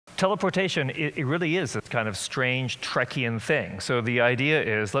teleportation, it really is this kind of strange Trekkian thing. So the idea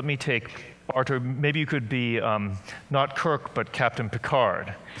is, let me take Arthur, maybe you could be not Kirk, but Captain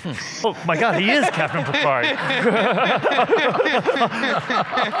Picard. Oh my God, he is Captain Picard.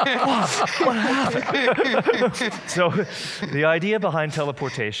 What happened? So the idea behind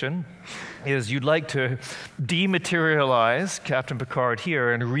teleportation is you'd like to dematerialize Captain Picard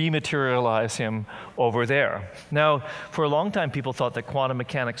here and rematerialize him over there. Now, for a long time, people thought that quantum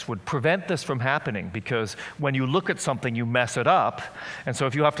mechanics would prevent this from happening because when you look at something, you mess it up. And so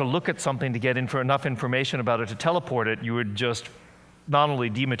if you have to look at something to get enough information about it to teleport it, you would just not only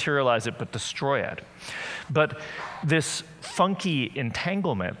dematerialize it, but destroy it. But this funky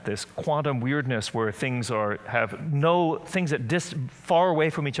entanglement, this quantum weirdness where things that far away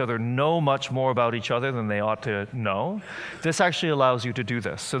from each other know much more about each other than they ought to know, this actually allows you to do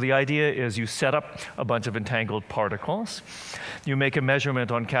this. So the idea is you set up a bunch of entangled particles, you make a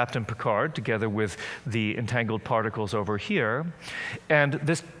measurement on Captain Picard together with the entangled particles over here, and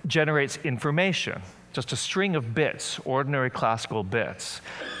this generates information. Just a string of bits, ordinary classical bits.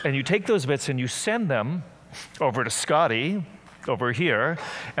 And you take those bits and you send them over to Scotty, over here,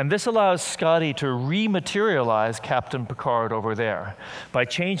 and this allows Scotty to rematerialize Captain Picard over there. By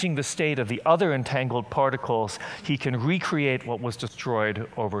changing the state of the other entangled particles, he can recreate what was destroyed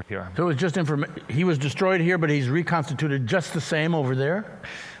over here. So it was just he was destroyed here, but he's reconstituted just the same over there?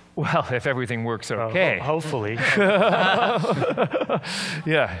 Well, if everything works okay. Hopefully.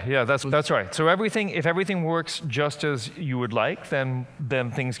 Yeah, that's right. So if everything works just as you would like, then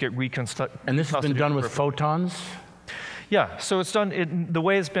things get reconstructed. And this has been done with photons? Yeah, so it's done the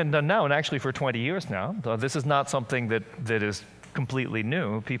way it's been done now, and actually for 20 years now. This is not something that is completely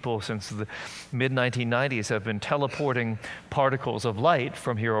new. People since the mid-1990s have been teleporting particles of light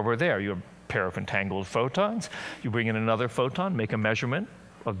from here over there. You have a pair of entangled photons. You bring in another photon, make a measurement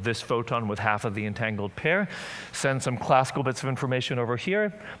of this photon with half of the entangled pair, send some classical bits of information over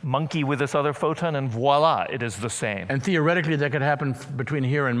here, monkey with this other photon, and voila, it is the same. And theoretically, that could happen between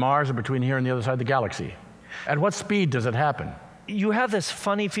here and Mars or between here and the other side of the galaxy. At what speed does it happen? You have this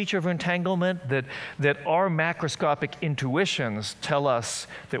funny feature of entanglement that our macroscopic intuitions tell us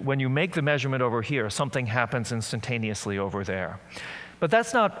that when you make the measurement over here, something happens instantaneously over there. But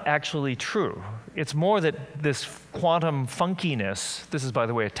that's not actually true. It's more that this quantum funkiness, this is, by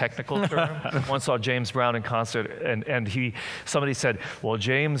the way, a technical term. I once saw James Brown in concert, and somebody said, well,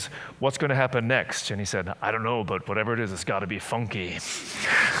 James, what's going to happen next? And he said, I don't know, but whatever it is, it's got to be funky.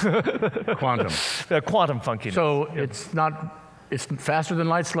 Quantum. Quantum funkiness. So it's faster than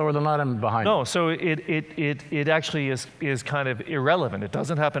light, slower than light, I'm behind. No, so it actually is kind of irrelevant. It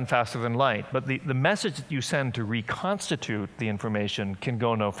doesn't happen faster than light, but the message that you send to reconstitute the information can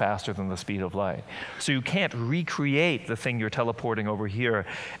go no faster than the speed of light. So you can't recreate the thing you're teleporting over here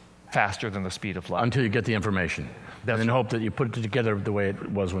faster than the speed of light. Until you get the information. And then hope that you put it together the way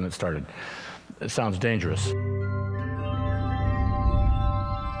it was when it started. It sounds dangerous.